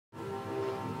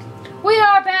We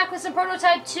are back with some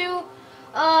Prototype 2.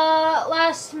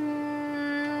 Last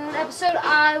episode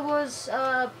I was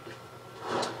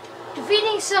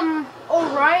defeating some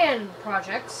Orion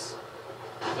projects,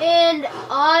 and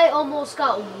I almost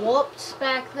got whooped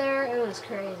back there. It was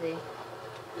crazy.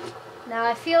 Now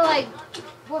I feel like,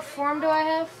 what form do I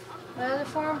have? My other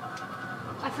form?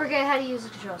 I forget how to use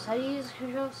the controls. How do you use the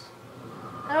controls?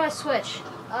 How do I switch?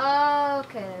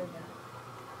 Okay, there we go.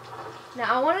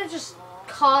 Now I want to just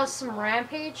cause some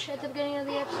rampage at the beginning of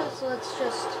the episode, so let's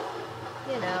just,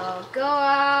 you know, go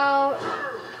out,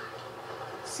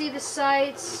 see the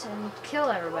sights, and kill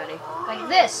everybody. Like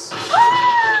this.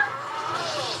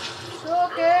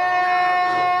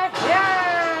 Okay.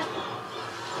 Yeah.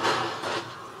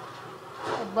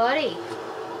 Hey, buddy.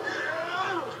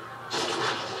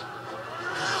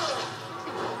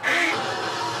 Hey,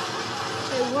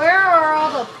 where are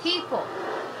all the people?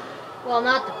 Well,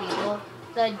 not the people.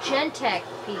 The Gentech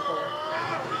people.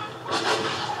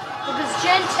 Because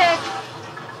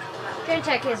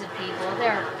Gentech isn't people.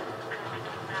 They're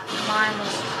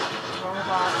mindless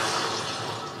robots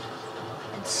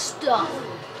and stuff.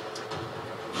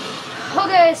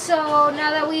 Okay, so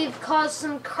now that we've caused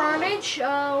some carnage,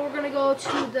 we're gonna go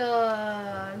to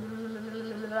the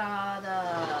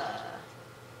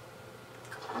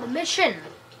mission.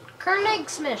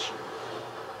 Koenig's mission.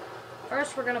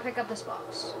 First, we're gonna pick up this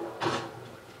box.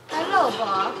 Hello,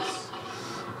 box.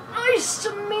 Nice to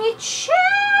meet you!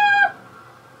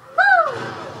 Woo!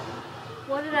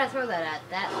 What did I throw that at?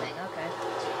 That thing, okay.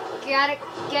 Got it,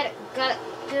 get it, got it.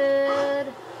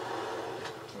 Good.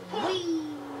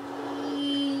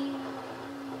 Whee!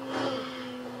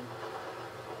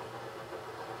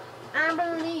 I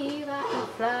believe I can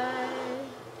fly.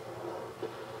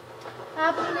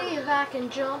 I believe I can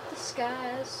jump the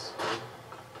skies.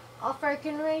 I'll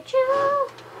freaking rate you.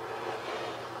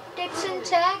 Dixon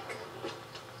Tech.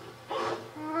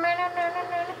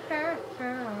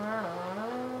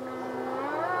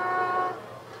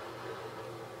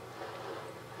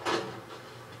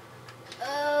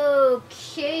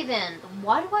 Okay then.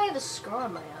 Why do I have a scar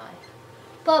on my eye?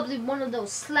 Probably one of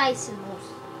those slicing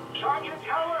moves. Sergeant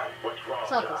Keller! What's wrong,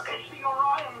 Doc? It's the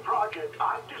Orion project.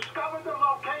 I've discovered the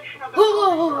location of the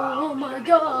oh my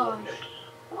gosh.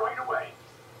 Right away.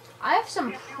 I have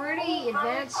some pretty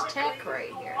advanced tech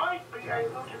right here. I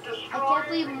can't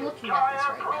believe I'm looking at this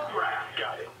right now.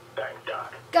 Got it. Thanks,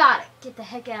 Doc. Got it. Get the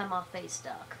heck out of my face,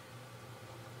 Doc.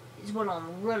 Is what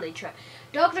I'm really trying.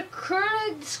 Dr.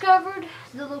 Koenig discovered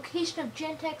the location of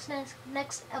Gentech's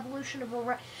next evolution of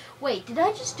Orion. Wait, did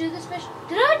I just do this mission?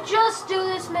 Did I just do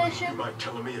this mission? You mind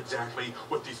telling me exactly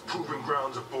what these proving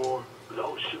grounds are for?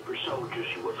 Those super soldiers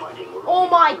you were fighting were... Oh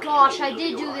my gosh, I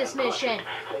did do this mission.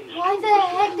 Why the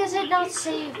heck does it not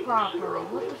save properly?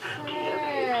 What the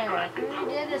frick? Who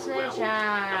did this mission?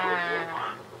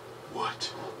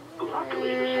 What?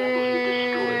 Luckily, the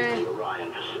samples destroyed the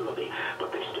Orion facility,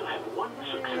 but they still have one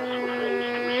successful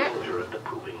phase soldier at the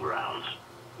proving grounds.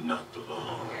 Not for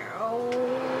long. Oh,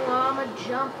 I'ma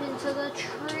jump into the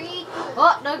tree.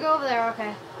 Oh, no, go over there.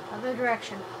 Okay. Other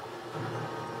direction.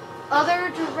 Other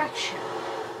direction.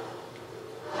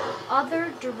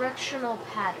 Other directional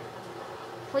pattern.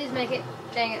 Please make it.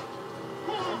 Dang it. I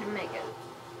didn't make it.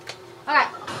 Okay.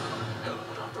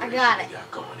 I got it.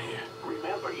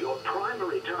 Remember, your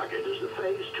primary target is the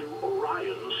Phase 2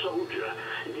 Orion soldier.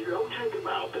 If you don't take him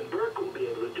out, then Burke will be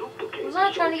able to duplicate. Was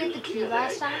I trying to get the key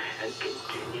last time? And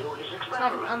continue his So I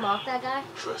experiments. can unlock that guy?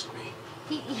 Trust me.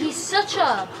 He's such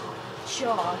a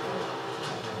job.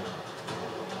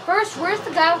 First, where's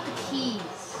the guy with the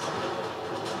keys?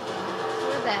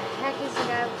 Where the heck is the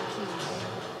guy with the keys?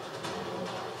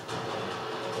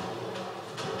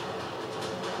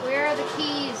 Where are the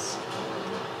keys?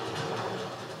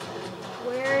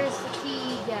 Where is the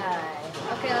key guy?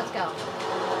 Okay, let's go.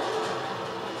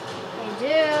 Hey,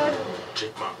 dude.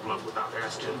 Take my blood without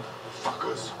asking.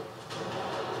 Fuckers.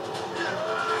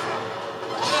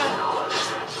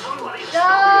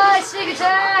 Die! Sneak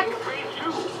attack!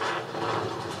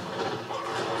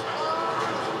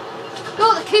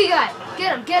 Go, the key guy!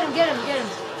 Get him, get him, get him, get him.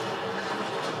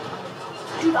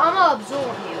 Dude, I'm gonna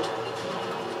absorb you.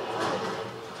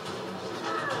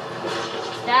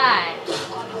 Die.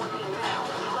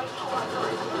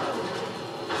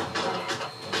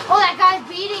 Oh, that guy's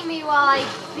beating me while I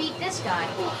beat this guy.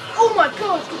 Oh my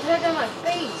gosh, get the heck out of my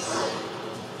face.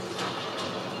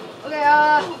 Okay,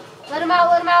 let him out,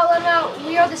 let him out, let him out.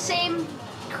 We are the same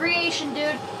creation,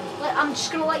 dude. I'm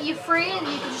just gonna let you free and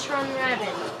you can just run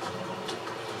rampant.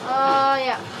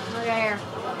 Yeah. Okay, here.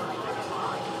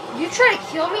 If you try to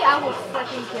kill me, I will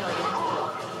freaking kill you.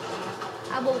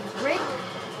 I will rip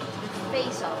your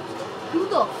face off. Who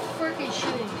the frick is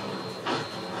shooting me?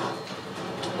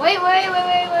 Wait.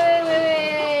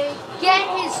 Get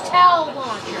his towel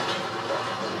launcher.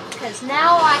 Because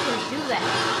now I can do that.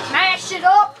 Smash it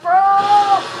up, bro!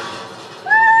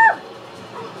 Ah!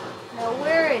 Now,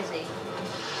 where is he?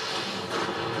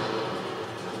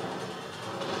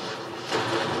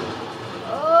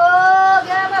 Oh,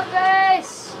 get out of my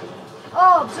face!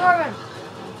 Oh, absorbing.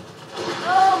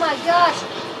 Oh my gosh.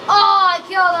 Oh, I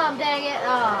killed him, dang it.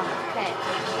 Oh, okay.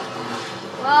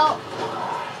 Well,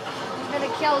 I'm gonna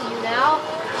kill you now.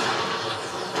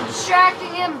 I'm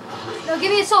distracting him. No,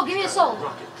 give me a soul,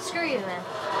 Screw you, man.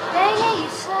 Dang it, you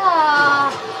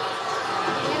suck.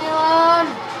 Leave me alone.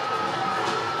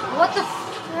 What the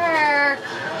frick?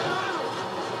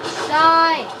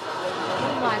 Die.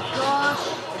 Oh my gosh.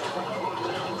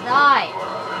 Die.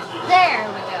 There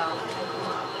we go.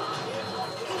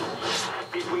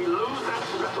 If we lose that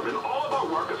specimen, all of our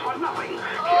work is for nothing.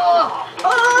 Oh!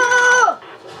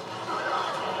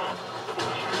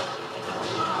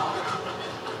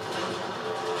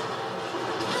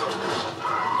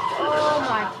 Oh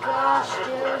my gosh,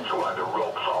 dude. That's why the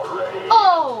rope's already.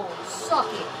 Oh, suck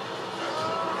it.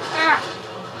 Ah.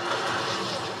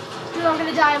 Dude, I'm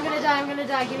gonna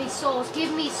die. Give me souls.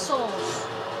 Dude,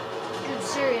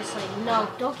 seriously, no.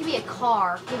 Don't give me a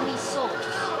car. Give me souls.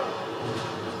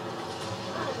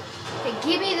 Okay,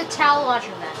 give me the towel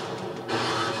launcher, man.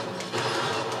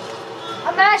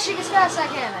 I'm mashing as fast as I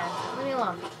can, man. Leave me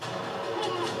alone.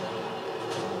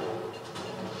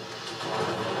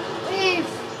 Leave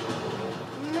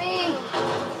me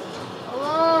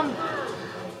alone.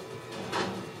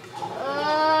 I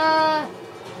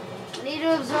need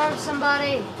to absorb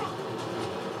somebody.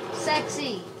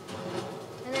 Sexy.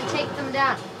 And then take them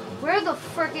down. Where the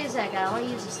frick is that guy? I want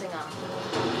to use this thing on.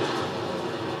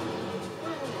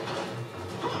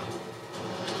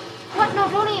 What? No,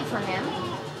 don't aim for him.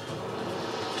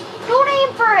 Don't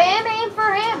aim for him. Aim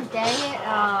for him. Dang it. Oh,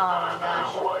 my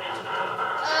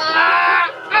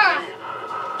gosh.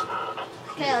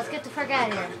 Okay, let's get the frick out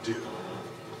of here.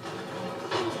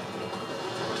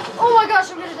 Oh, my gosh,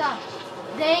 I'm going to die.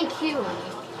 Thank you.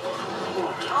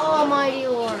 Almighty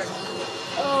Lord.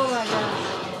 Oh, my gosh.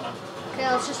 Okay,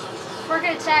 let's just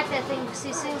frickin' attack that thing because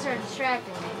these things are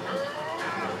distracting me.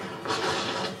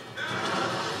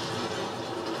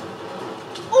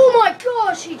 Oh my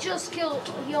gosh, he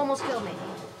almost killed me.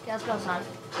 Okay, let's go, son.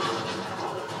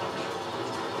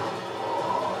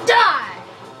 Die!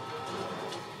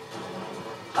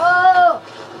 Oh!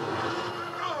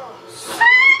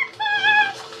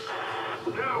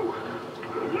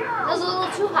 That was a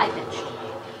little too high-pitched.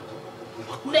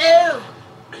 No!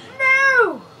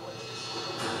 No!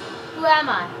 Who am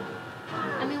I?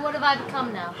 I mean, what have I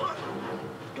become now?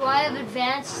 Do I have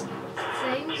advanced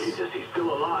things? Jesus, he's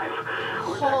still alive.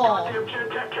 Oh,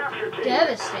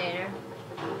 Devastator.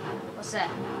 What's that?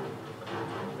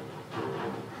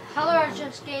 Heller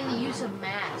just gained the use of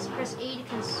mass. Press A to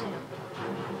consume.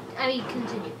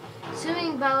 Continue.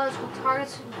 Consuming biological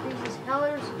targets increases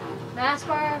Heller's mass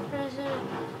bar.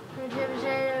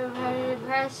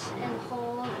 Press and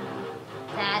hold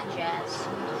that jazz.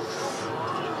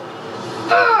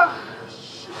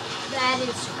 That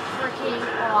is freaking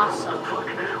awesome.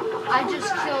 I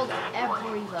just killed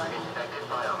everybody. Detected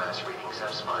biomass readings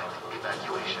have spine.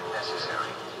 Evacuation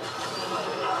necessary.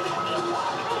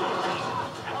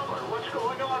 Howard, what's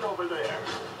going on over there?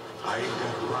 I aimed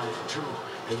at Ryan too,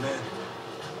 and then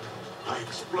I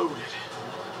exploded.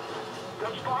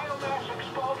 That's biomass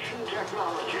expulsion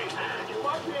technology. You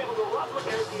must be able to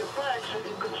replicate the effects if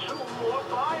you consume more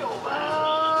biomass. Oh!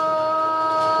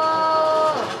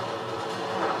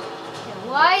 Okay,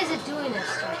 why is it doing this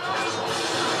to me?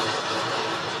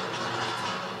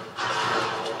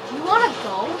 You want to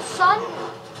go, son?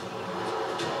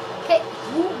 Okay,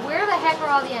 where the heck are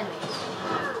all the enemies?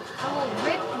 I will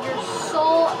rip your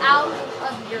soul out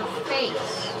of your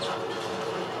face.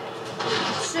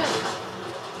 Soon.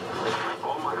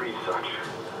 All my research.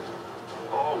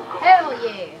 Oh, God. Hell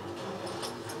yeah.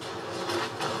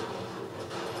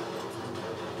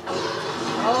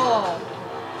 Oh.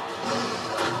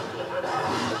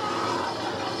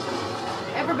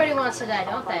 Everybody wants to die,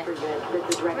 don't they?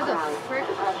 Where the frick?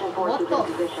 What the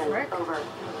frick?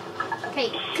 Okay,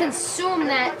 consume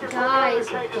that guy's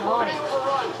body.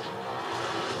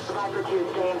 Viper 2,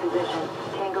 stay in position.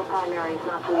 Tango primary is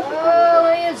not fully Oh,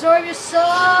 let me absorb your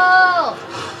soul!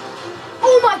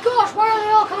 Oh my gosh, why are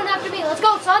they all coming after me? Let's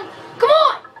go, son! Come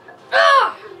on!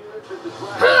 Ah!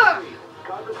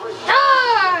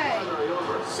 Die!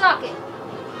 Suck it.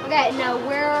 Okay, now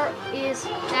where is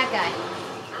that guy?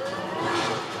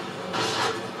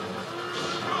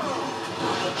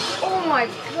 Oh my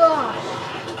gosh.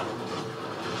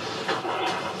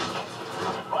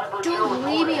 Dude,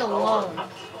 leave me alone.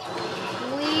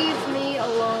 Leave me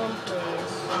alone,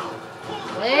 please.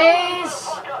 Please.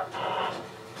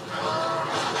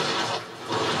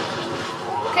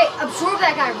 Okay, absorb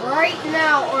that guy right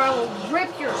now, or I will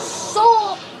rip your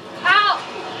soul out.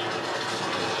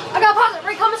 I gotta pause it.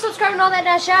 Rate, comment, subscribe, and all that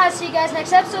dash. See you guys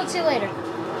next episode. See you later.